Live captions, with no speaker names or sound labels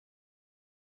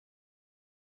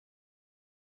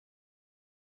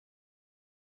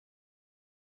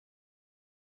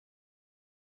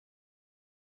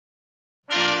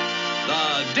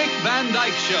Dick Van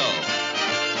Dyke Show.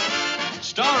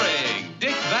 Starring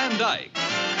Dick Van Dyke.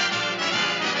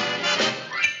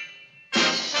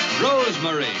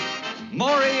 Rosemary,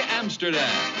 Maury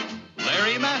Amsterdam,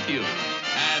 Larry Matthews,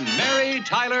 and Mary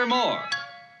Tyler Moore.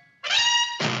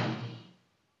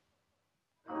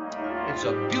 It's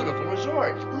a beautiful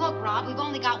resort. Look, Rob, we've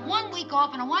only got 1 week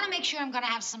off, and I want to make sure I'm going to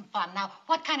have some fun. Now,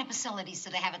 what kind of facilities do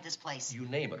they have at this place? You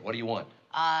name it. What do you want?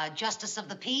 Justice of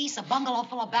the peace, a bungalow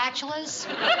full of bachelors.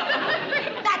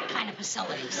 That kind of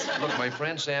facilities. Look, my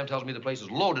friend Sam tells me the place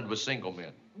is loaded with single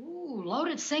men. Ooh,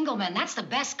 loaded single men. That's the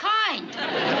best kind.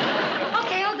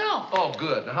 Okay, I'll go. Oh,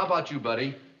 good. Now, how about you,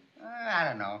 buddy? I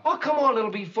don't know. Oh, come on, it'll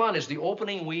be fun. It's the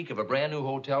opening week of a brand new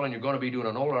hotel, and you're going to be doing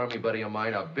an old Army buddy of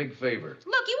mine a big favor.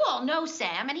 Look, you all know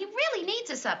Sam, and he really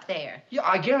needs us up there. Yeah,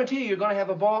 I guarantee you're going to have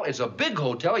a ball. It's a big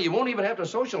hotel. You won't even have to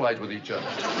socialize with each other.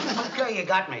 Okay, you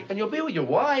got me. And you'll be with your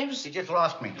wives. You just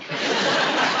lost me.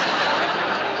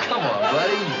 Come on,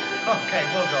 buddy. Okay,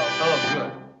 we'll go. Oh,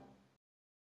 good.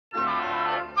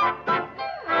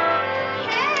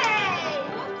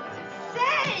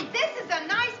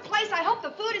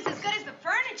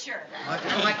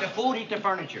 If you like the food, eat the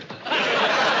furniture. It's a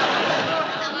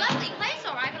lovely place,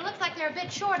 all right, but it looks like they're a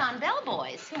bit short on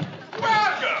bellboys.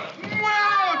 Welcome!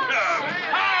 Welcome!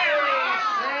 Hi,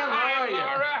 Sam, how are you?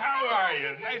 Laura, how are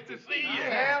you? Nice to see you.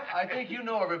 Sam, I think you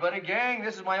know everybody. Gang,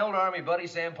 this is my old Army buddy,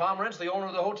 Sam Pomerantz, the owner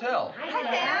of the hotel. Hi,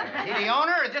 Sam. Is he the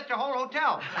owner or is this the whole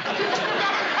hotel?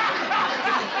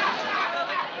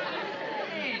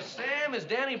 Hey, Sam, is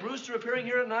Danny Brewster appearing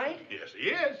here at night? Yes, he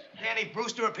is. Danny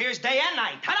Brewster appears day and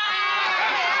night. Ta-da!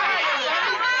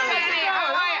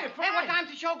 Hey, what time's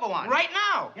the show go on? Right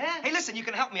now. Yeah? Hey, listen, you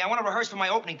can help me. I want to rehearse for my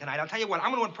opening tonight. I'll tell you what,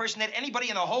 I'm going to impersonate anybody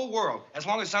in the whole world, as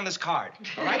long as it's on this card.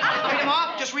 All right? Read them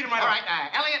off? Just read them right All off.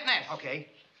 right, Elliot Ness. Okay.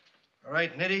 All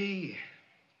right, Nitty.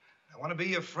 I want to be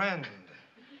your friend.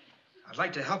 I'd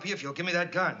like to help you if you'll give me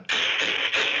that gun.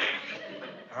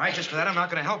 All right, just for that, I'm not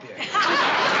going to help you. Hey,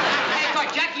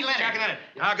 look, Jackie Leonard. Jackie Leonard.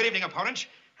 Good evening, opponent.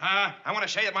 I want to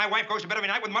say that my wife goes to bed every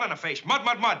night with mud on her face. Mud,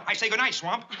 mud, mud. I say goodnight,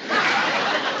 Swamp.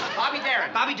 Bobby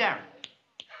Darin. Bobby Darin.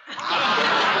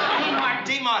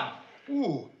 D-Mud.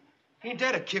 Ooh, ain't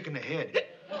that a kick in the head?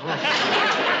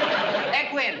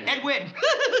 Ed Wynn. Ed Wynn.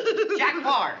 Jack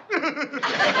Parr.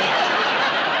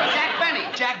 Jack Benny.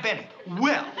 Jack Benny.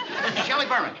 Well, Shelley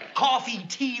Berman. coffee,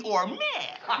 tea, or meh?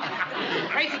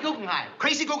 Crazy Guggenheim.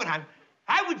 Crazy Guggenheim.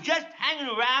 I was just hanging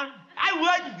around. I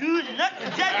wasn't doing nothing,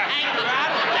 just hanging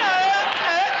around.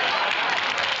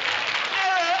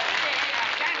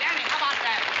 Danny, how about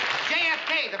that?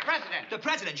 JFK, the president. The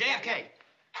president, JFK.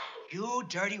 You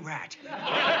dirty rat.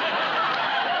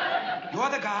 You're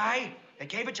the guy that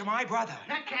gave it to my brother.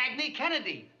 Not Cagney,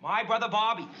 Kennedy. My brother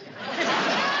Bobby.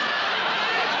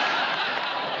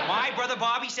 My brother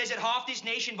Bobby says that half this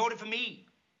nation voted for me,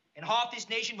 and half this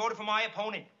nation voted for my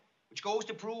opponent, which goes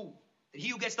to prove that he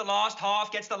who gets the last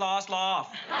half gets the last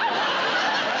laugh.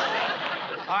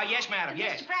 Yes, madam,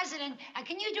 yes. Mr. President,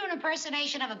 can you do an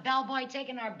impersonation of a bellboy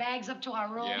taking our bags up to our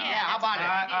room? Yeah, how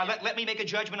about it? Let me make a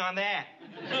judgment on that.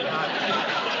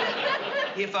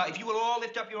 If you will all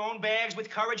lift up your own bags with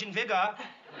courage and vigor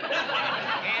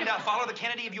and follow the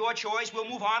Kennedy of your choice, we'll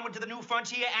move onward to the new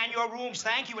frontier and your rooms.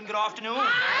 Thank you and good afternoon.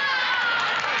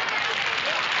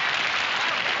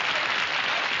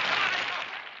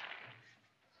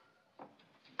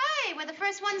 Hey, we're the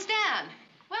first ones down.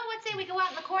 Well, what say we go out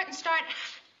in the court and start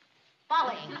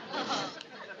volleying?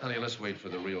 Honey, let's wait for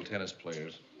the real tennis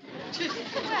players.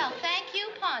 Well, thank you,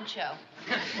 Poncho.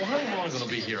 Well, how long going to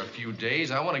be here? A few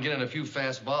days? I want to get in a few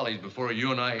fast volleys before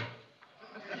you and I...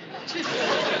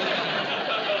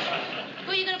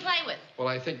 Who are you going to play with? Well,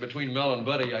 I think between Mel and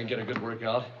Buddy, I can get a good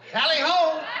workout.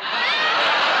 Tally-ho!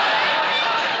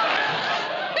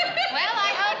 Well,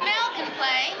 I hope Mel can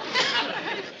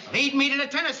play. Lead me to the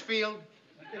tennis field.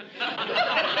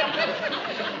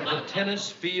 The tennis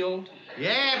field?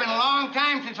 Yeah, been a long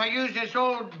time since I used this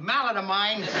old mallet of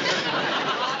mine.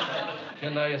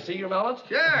 Can I see your mallet?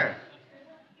 Sure.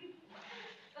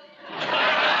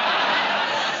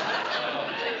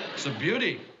 It's a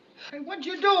beauty. Hey, what'd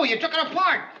you do? You took it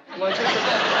apart. Well, I took the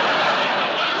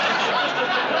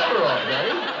cover off,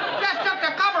 Daddy. Just took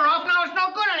the cover off, now it's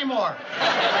no good anymore.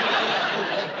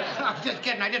 I'm just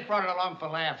kidding. I just brought it along for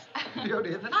laughs. Beauty,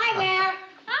 isn't it? Hi there.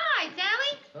 Hi,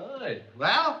 Sally. Hi.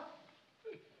 Well?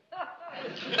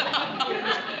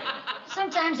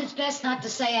 Sometimes it's best not to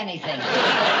say anything.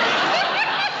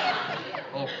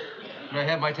 Oh, may I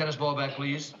have my tennis ball back,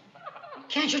 please?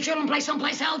 Can't your children play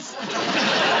someplace else? Sally,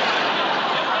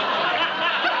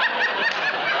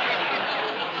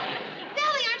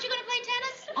 aren't you going to play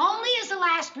tennis? Only as a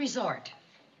last resort.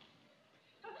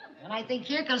 But I think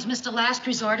here comes Mr. Last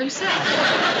Resort himself.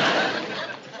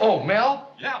 Oh,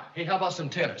 Mel? Yeah. Hey, how about some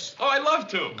tennis? Oh, I'd love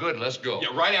to. Good, let's go.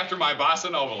 Yeah, right after my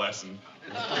bossa nova lesson.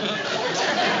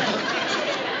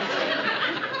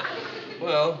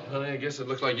 Well, I guess it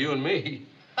looks like you and me.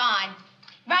 Fine.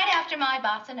 Right after my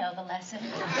bossa nova lesson.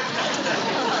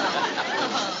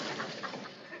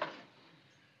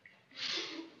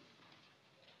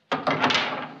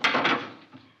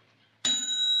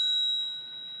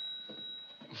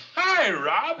 Hi,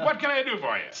 Rob. What can I do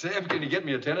for you? Sam, can you get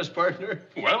me a tennis partner?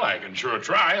 Well, I can sure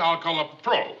try. I'll call up a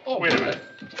pro. Oh, wait a minute.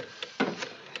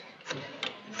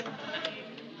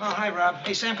 Oh, hi, Rob.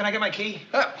 Hey, Sam, can I get my key?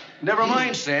 Never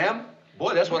mind, Sam.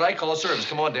 Boy, that's what I call a service.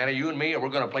 Come on, Danny, you and me, and we're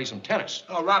going to play some tennis.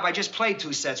 Oh, Rob, I just played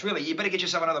 2 sets. Really, you better get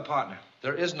yourself another partner.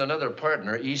 There isn't another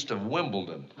partner east of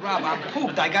Wimbledon. Rob, I'm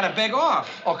pooped. I gotta beg off.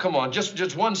 Oh, come on,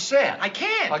 just one set. I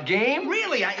can't. A game?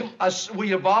 Really, Will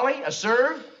you volley? A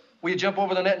serve? Will you jump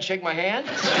over the net and shake my hand?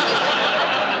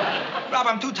 Rob,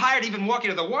 I'm too tired even walking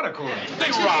to the water cooler.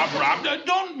 Hey, Rob,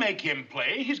 don't make him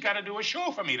play. He's got to do a show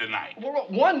for me tonight. Well,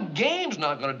 one game's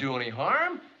not going to do any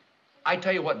harm. I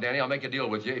tell you what, Danny, I'll make a deal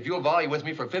with you. If you'll volley with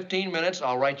me for 15 minutes,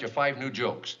 I'll write you 5 new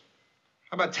jokes.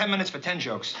 How about 10 minutes for 10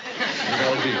 jokes? You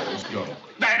got a deal. Let's go.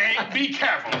 Danny, be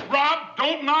careful. Rob,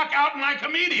 don't knock out my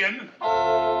comedian.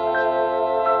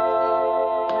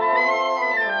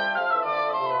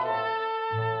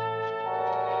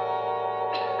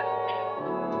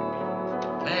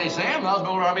 Hey, Sam, how's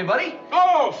Gold Army, buddy?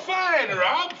 Oh, fine,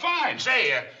 Rob, fine.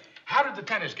 Say, how did the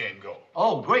tennis game go?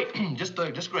 Oh, great. just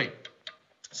great.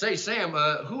 Say, Sam,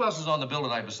 who else is on the bill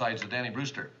tonight besides Danny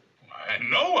Brewster?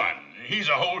 No one. He's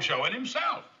a whole show in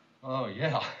himself. Oh,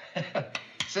 yeah.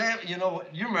 Sam, you know,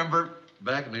 you remember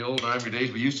back in the old Army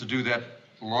days, we used to do that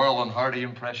Laurel and Hardy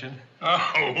impression? Oh,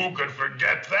 who could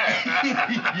forget that?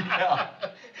 Yeah.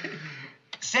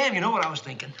 Sam, you know what I was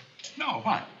thinking? No,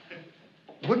 what?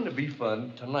 Wouldn't it be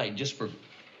fun tonight, just for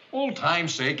old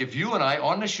time's sake, if you and I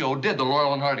on the show did the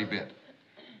Laurel and Hardy bit?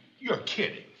 You're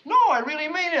kidding. No, I really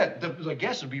mean it. The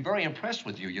guests would be very impressed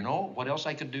with you. You know what else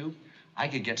I could do? I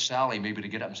could get Sally maybe to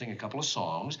get up and sing a couple of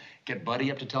songs, get Buddy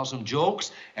up to tell some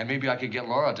jokes, and maybe I could get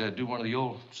Laura to do one of the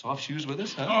old soft shoes with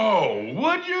us, huh? Oh,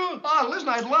 would you? Oh, listen,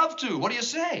 I'd love to. What do you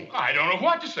say? I don't know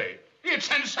what to say. It's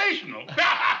sensational.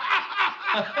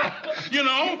 You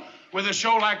know, with a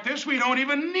show like this, we don't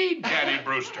even need Danny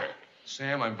Brewster.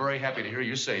 Sam, I'm very happy to hear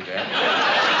you say that.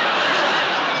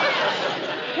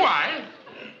 Why?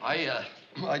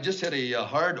 I just hit a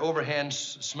hard overhand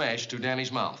smash to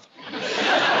Danny's mouth.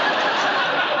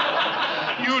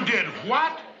 You did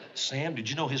what? Sam, did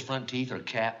you know his front teeth are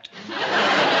capped?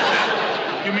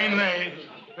 You mean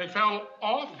they fell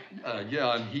off?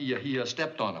 Yeah, and he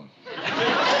stepped on them.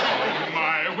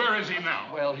 My, where is he now?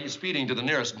 Well, he's speeding to the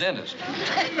nearest dentist.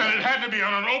 Then it had to be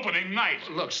on an opening night.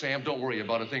 Look, Sam, don't worry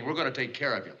about a thing. We're going to take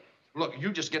care of you. Look,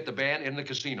 you just get the band in the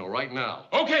casino right now.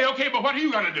 Okay, but what are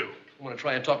you going to do? I'm going to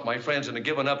try and talk my friends into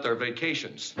giving up their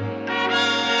vacations.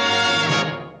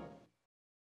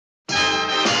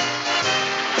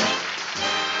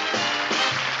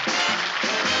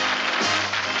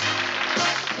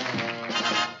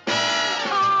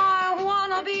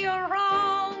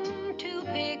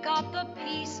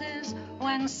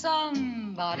 When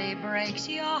somebody breaks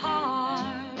your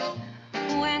heart,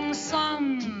 when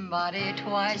somebody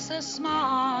twice as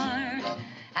smart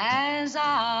as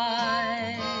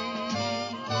I,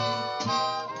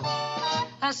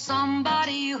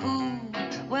 somebody who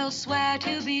will swear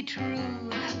to be true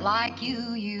like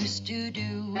you used to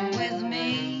do with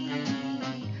me,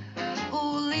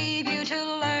 who'll leave you to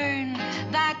learn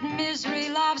that misery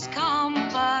loves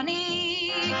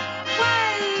company.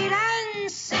 Wait and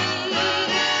see.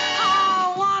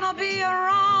 I wanna be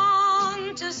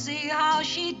around to see how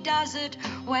she does it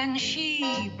when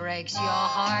she breaks your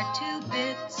heart to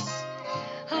bits.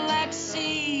 Let's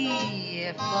see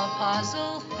if the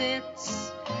puzzle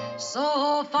fits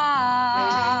so fine.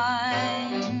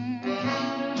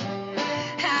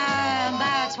 And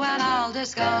that's when I'll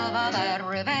discover that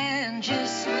revenge is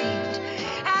sweet,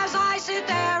 as I sit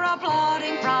there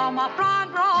applauding from a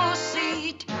front row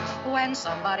seat. When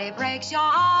somebody breaks your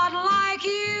heart like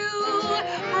you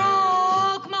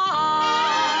broke mine,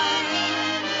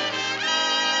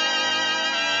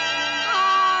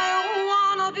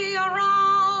 I wanna be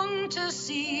around to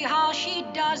see how she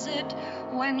does it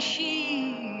when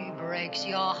she breaks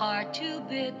your heart to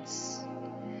bits.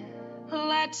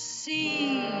 Let's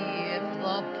see if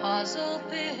the puzzle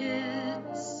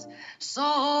fits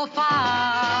so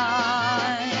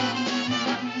fine.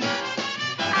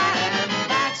 And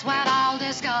that's when I'll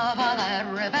discover that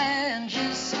revenge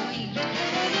is sweet,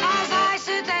 as I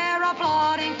sit there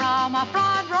applauding from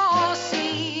front row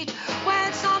seat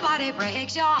when somebody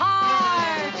breaks your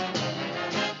heart.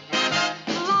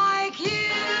 Like you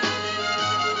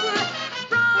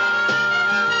broke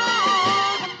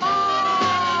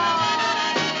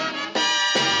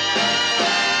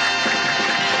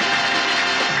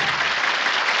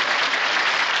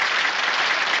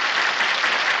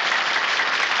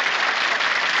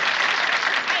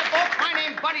Hey, folks, my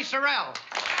name's Buddy Sorrell.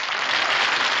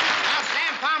 Now,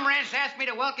 Sam Pomerantz asked me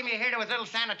to welcome you here to his little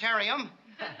sanitarium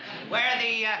where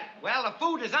the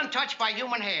food is untouched by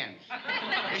human hands.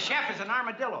 The chef is an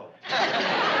armadillo.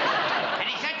 And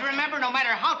he said to remember, no matter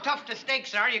how tough the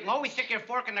steaks are, you can always stick your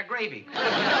fork in the gravy.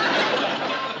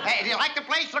 Hey, do you like the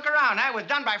place? Look around. That was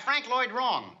done by Frank Lloyd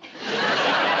Wrong.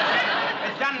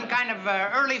 It's done kind of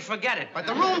early forget it, but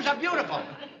the rooms are beautiful.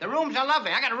 The rooms are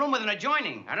lovely. I got a room with an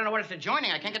adjoining. I don't know what it's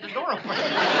adjoining. I can't get the door open.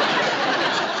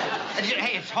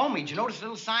 Hey, it's homey. Did you notice the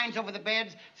little signs over the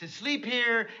beds? It says, sleep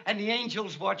here and the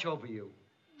angels watch over you.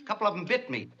 A couple of them bit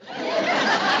me.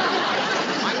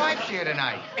 My wife's here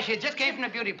tonight. She just came from the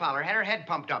beauty parlor, had her head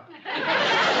pumped up.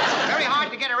 Very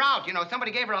hard to get her out. You know,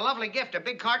 somebody gave her a lovely gift, a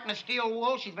big carton of steel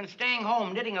wool. She's been staying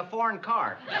home knitting a foreign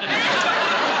car.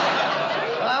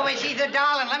 Oh, well, she's a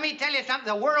doll, and let me tell you something,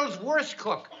 the world's worst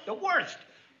cook. The worst.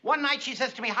 One night she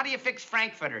says to me, how do you fix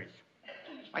frankfurters?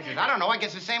 I says, I don't know. I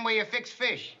guess the same way you fix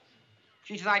fish.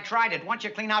 She says, I tried it. Once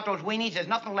you clean out those weenies, there's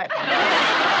nothing left. She's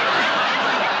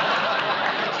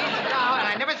a doll, and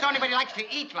I never saw anybody likes to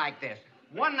eat like this.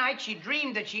 One night she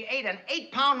dreamed that she ate an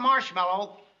 8-pound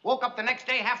marshmallow. Woke up the next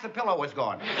day, half the pillow was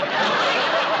gone. All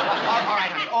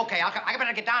right, honey. Okay, I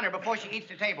better get down there before she eats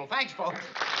the table. Thanks, folks.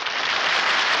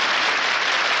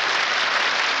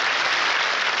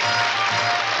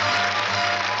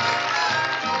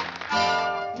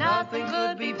 Nothing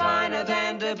could be finer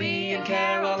than to be in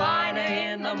Carolina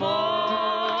in the morning.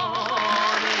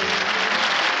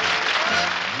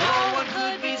 No one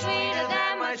could be sweeter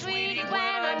than my sweetie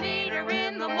when I meet her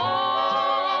in the morning.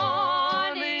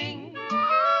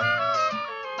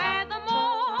 Where the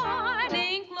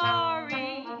morning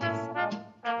glories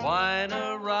whine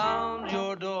around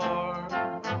your door,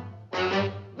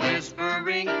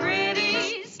 whispering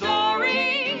pretty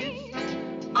stories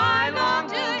I long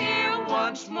to hear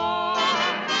once more.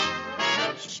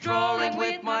 Strolling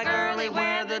with my girlie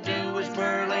where the dew is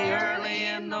pearly early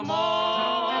in the morning.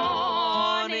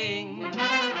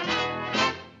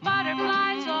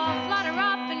 Butterflies all flutter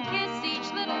up and kiss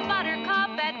each little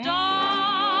buttercup at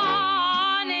dawning.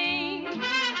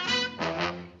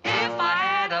 If I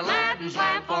had Aladdin's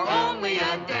lamp for only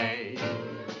a day,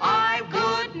 I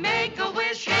would make a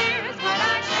wish. Here's what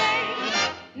I'd say.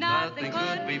 Nothing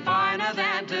could be finer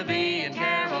than to be in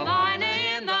Carolina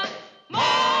in the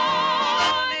morning.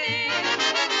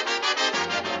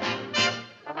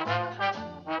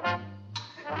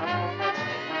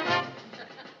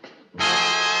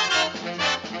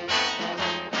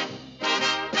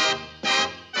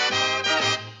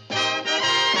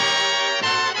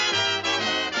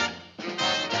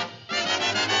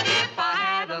 If I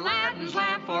had Aladdin's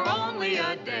lamp for only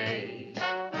a day,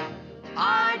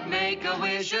 I'd make a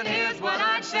wish, and here's what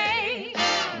I'd say.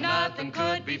 Nothing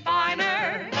could be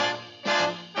finer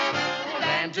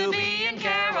than to be in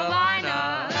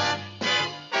Carolina.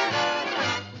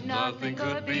 Nothing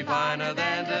could be finer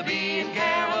than to be in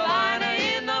Carolina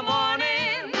in the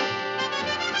morning.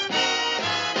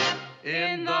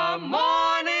 In the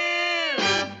morning.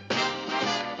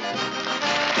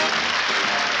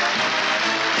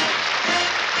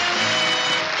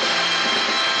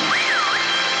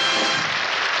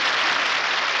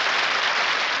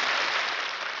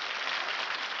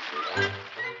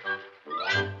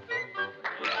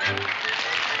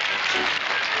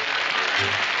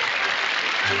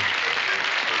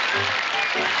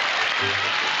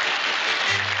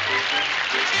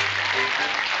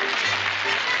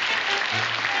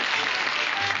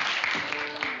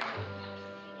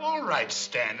 All right,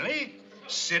 Stanley,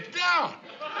 sit down.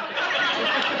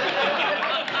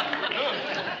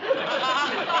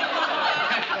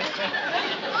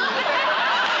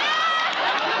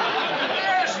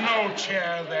 There's no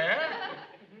chair there.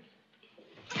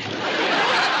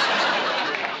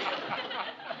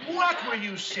 What were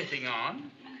you sitting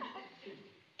on?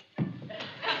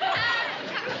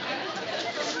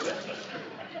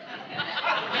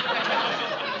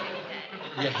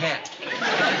 Your hat.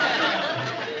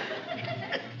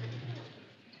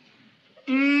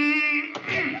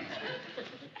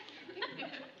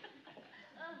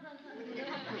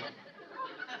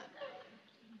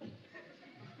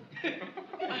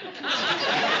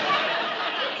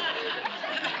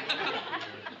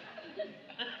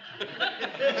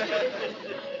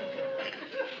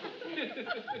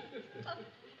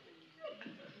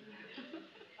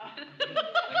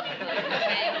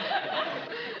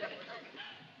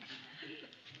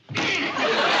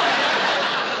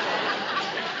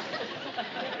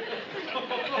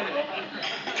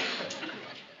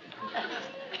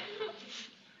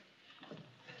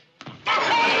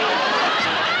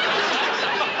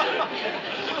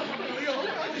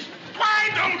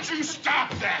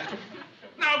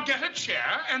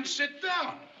 chair and sit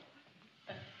down.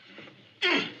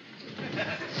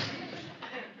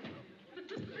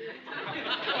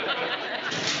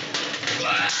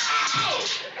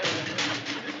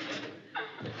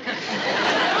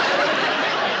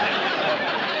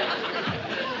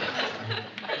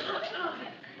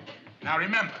 Now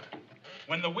remember,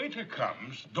 when the waiter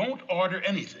comes, don't order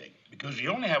anything because you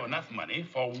only have enough money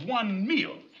for one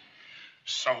meal.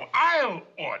 So I'll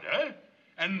order,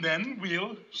 and then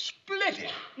we'll split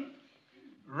it.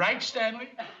 Right, Stanley?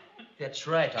 That's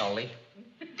right, Ollie.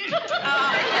 You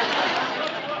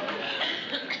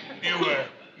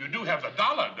do have the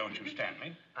dollar, don't you,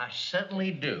 Stanley? I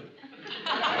certainly do.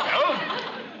 Well,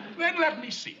 then let me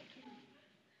see it.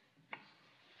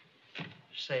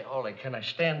 Say, Ollie, can I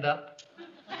stand up?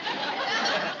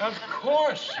 Of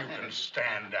course you can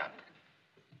stand up.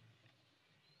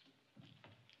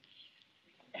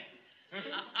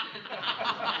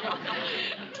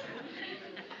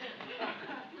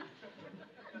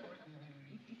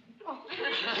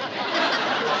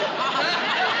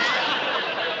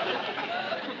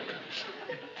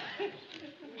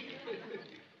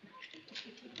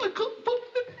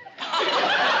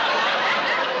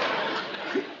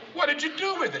 What did you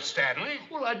do with it, Stanley?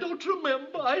 Well, I don't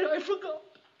remember. I forgot.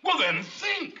 Well, then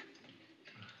think.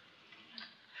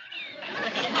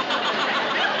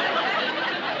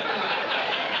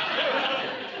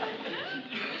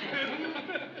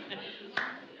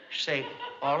 Say,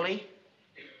 Ollie,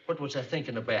 what was I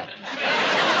thinking about?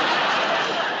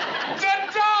 The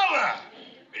dollar!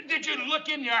 Did you look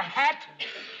in your hat?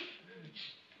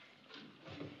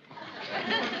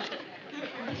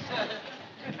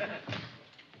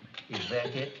 Is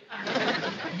that it?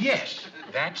 Yes,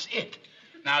 that's it.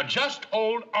 Now just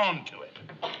hold on to it.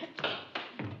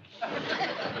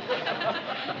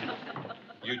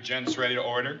 You gents ready to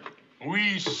order?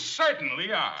 We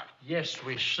certainly are. Yes,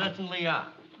 we certainly are.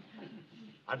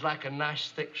 I'd like a nice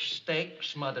thick steak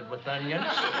smothered with onions,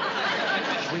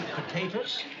 sweet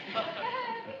potatoes,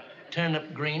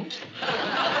 turnip greens.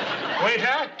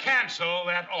 Waiter, cancel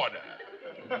that order.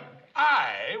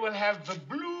 I will have the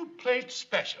blue plate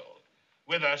special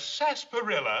with a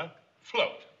sarsaparilla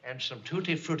float. And some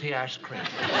tutti frutti ice cream.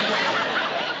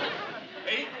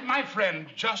 Hey, my friend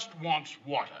just wants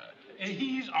water.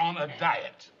 He's on a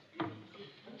diet.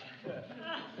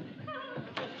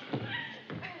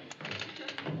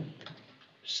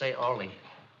 Say, Ollie,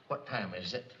 what time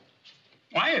is it?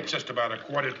 Why, it's just about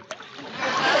 1:15.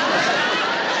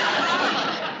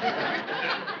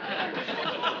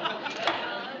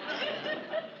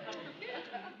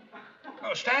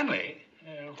 Oh, Stanley,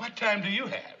 what time do you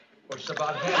have? What's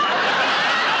about half?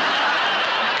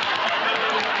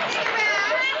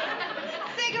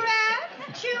 Cigarette?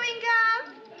 Chewing gum?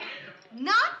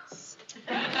 Nuts?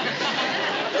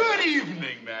 Good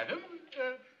evening, madam.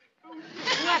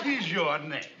 What is your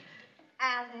name?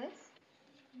 Alice?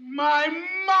 My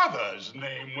mother's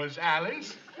name was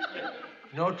Alice.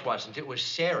 No, it wasn't. It was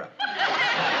Sarah.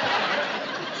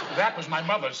 That was my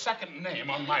mother's second name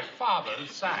on my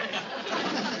father's side.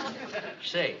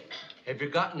 Say, have you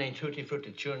got any tutti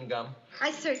frutti chewing gum?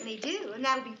 I certainly do, and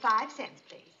that'll be 5 cents,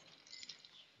 please.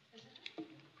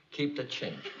 Keep the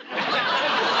change.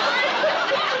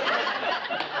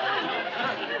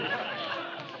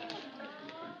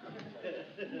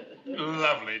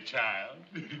 Lovely child.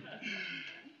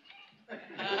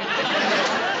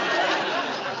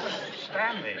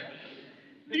 Stanley,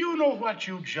 do you know what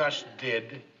you just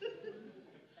did?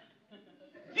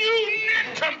 You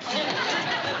nincompoop!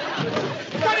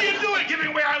 What are you doing giving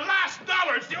away our last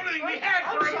dollar? It's the only thing we had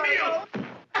for a meal.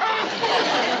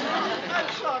 I'm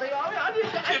sorry, Ollie. I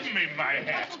didn't... Give me my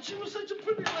hat. I thought she was such a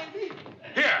pretty lady.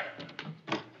 Here.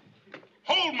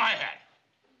 Hold my hat.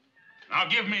 Now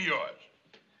give me yours.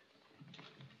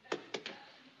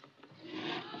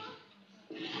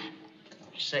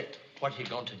 Say, what are you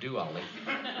going to do, Ollie?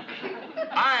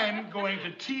 I'm going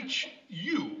to teach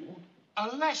you a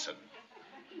lesson.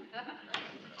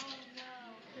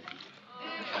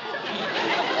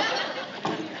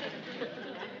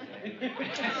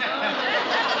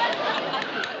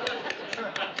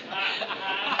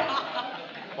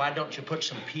 Why don't you put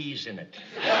some peas in it?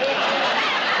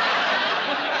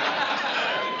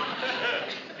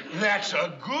 That's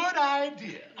a good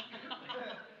idea.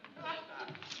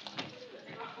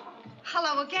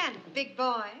 Hello again, big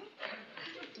boy.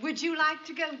 Would you like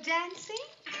to go dancing?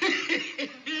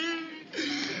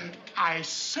 I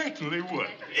certainly would.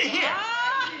 Here,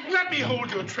 let me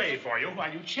hold your tray for you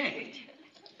while you change.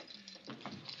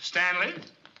 Stanley,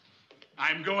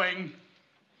 I'm going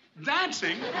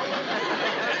dancing.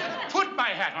 Put my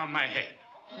hat on my head.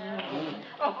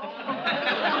 Put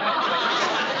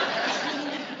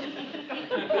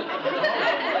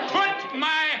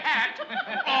my hat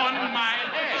on my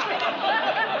head.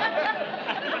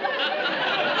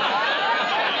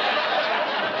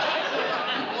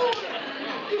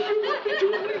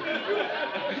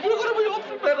 You're going to be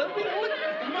awful better.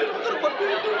 You're going to want me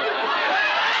to do it.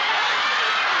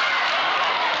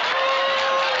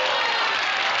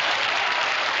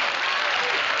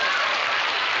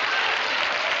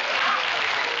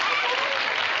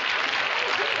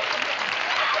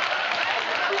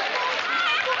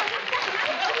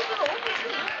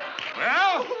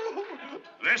 Well,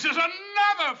 this is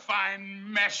another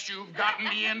fine mess you've gotten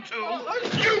me into.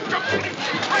 You complete...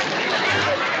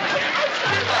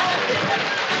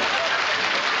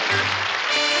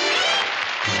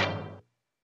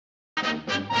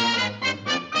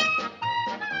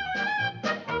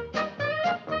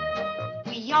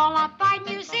 We all are fine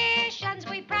musicians,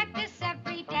 we practice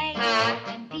every day.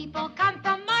 And people come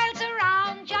from miles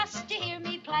around just to hear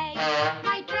me play.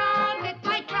 My trumpet,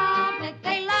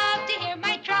 they love to hear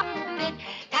my trumpet.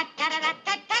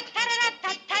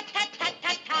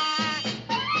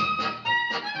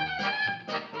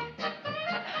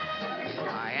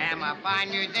 I am a fine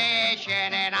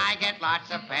musician and I get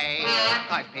lots of pay.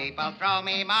 'Cause people throw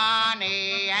me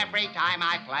money every time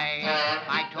I play.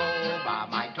 My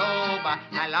tuba,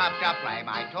 I love to play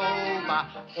my tuba.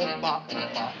 Oompa,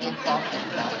 oompa, oompa,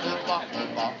 oompa,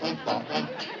 oompa, oompa, oompa,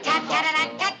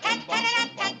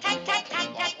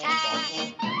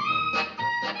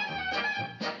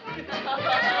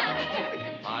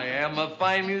 I am a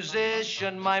fine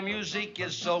musician, my music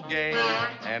is so gay,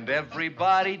 and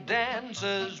everybody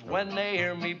dances when they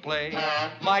hear me play.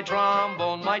 My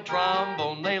trombone,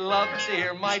 they love to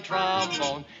hear my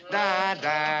trombone. Da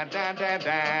da da da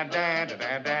da da da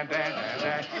da da da da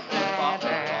da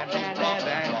da da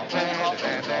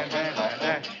da da da da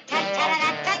da.